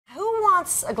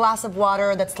wants a glass of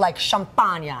water that's like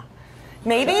champagne?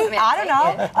 Maybe? I don't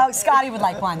know. Oh, Scotty would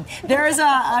like one. There is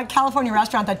a California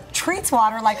restaurant that treats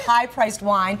water like high-priced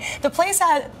wine. The place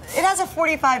has a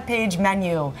 45-page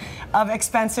menu of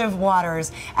expensive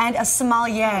waters and a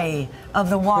sommelier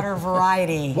of the water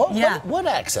variety. What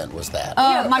accent was that?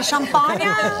 My champagne?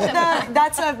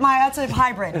 That's a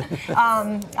hybrid.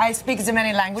 I speak as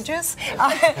many languages.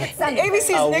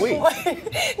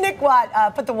 ABC's Nick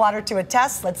Watt put the water to a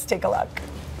test. Let's take a look.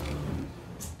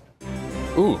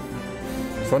 Ooh.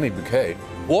 Funny bouquet.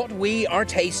 What we are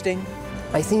tasting.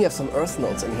 I think you have some earth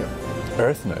notes in here.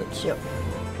 Earth notes? Yep.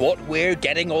 What we're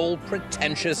getting all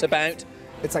pretentious about.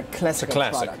 It's a classic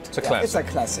product. It's a classic. It's a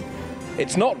classic.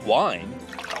 It's not wine,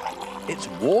 it's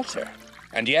water.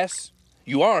 And yes,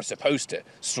 you are supposed to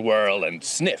swirl and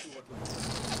sniff.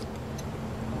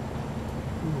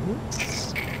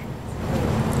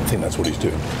 I think that's what he's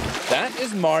doing. That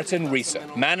is Martin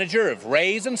Risa, manager of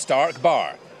Ray's and Stark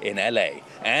Bar in LA,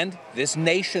 and this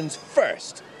nation's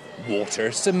first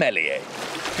water sommelier.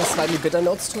 Has slightly bitter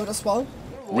notes to it as well.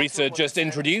 Risa just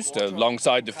introduced,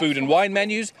 alongside the food and wine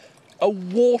menus, a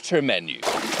water menu.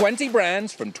 20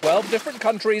 brands from 12 different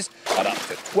countries at up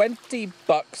to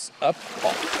 $20 a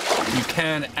pop. You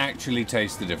can actually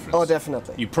taste the difference. Oh,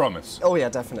 definitely. You promise? Oh, yeah,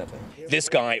 definitely. This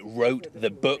guy wrote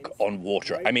the book on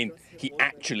water. I mean, he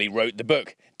actually wrote the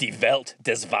book, Die Welt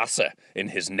des Wasser, in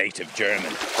his native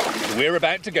German. And we're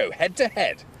about to go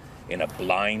head-to-head in a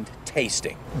blind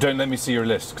tasting. Don't let me see your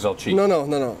list, because I'll cheat.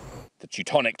 No. The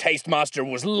Teutonic taste master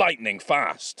was lightning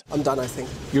fast. I'm done, I think.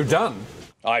 You're done?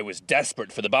 I was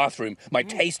desperate for the bathroom. My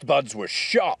taste buds were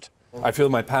shot. I feel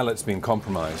my palate's been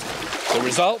compromised. The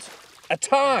result? A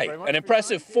tie. An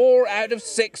impressive 4 out of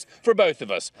 6 for both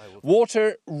of us.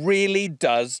 Water really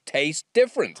does taste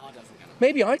different.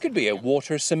 Maybe I could be a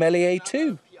water sommelier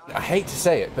too. I hate to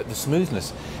say it, but the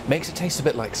smoothness makes it taste a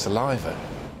bit like saliva.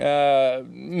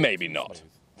 Maybe not.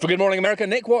 For Good Morning America,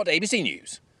 Nick Watt, ABC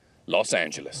News, Los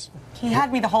Angeles. He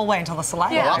had me the whole way until the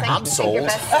saliva. Well, I'm sold.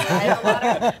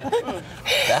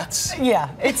 That's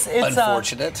it's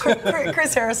unfortunate.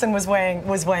 Chris Harrison was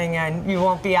weighing in. You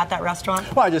won't be at that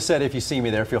restaurant? Well, I just said if you see me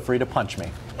there, feel free to punch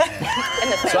me.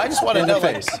 So I just want to know,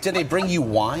 face. did they bring you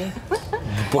wine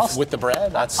with the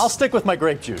bread? I'll stick with my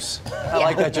grape juice. I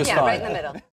like that just fine. Yeah, right in the middle.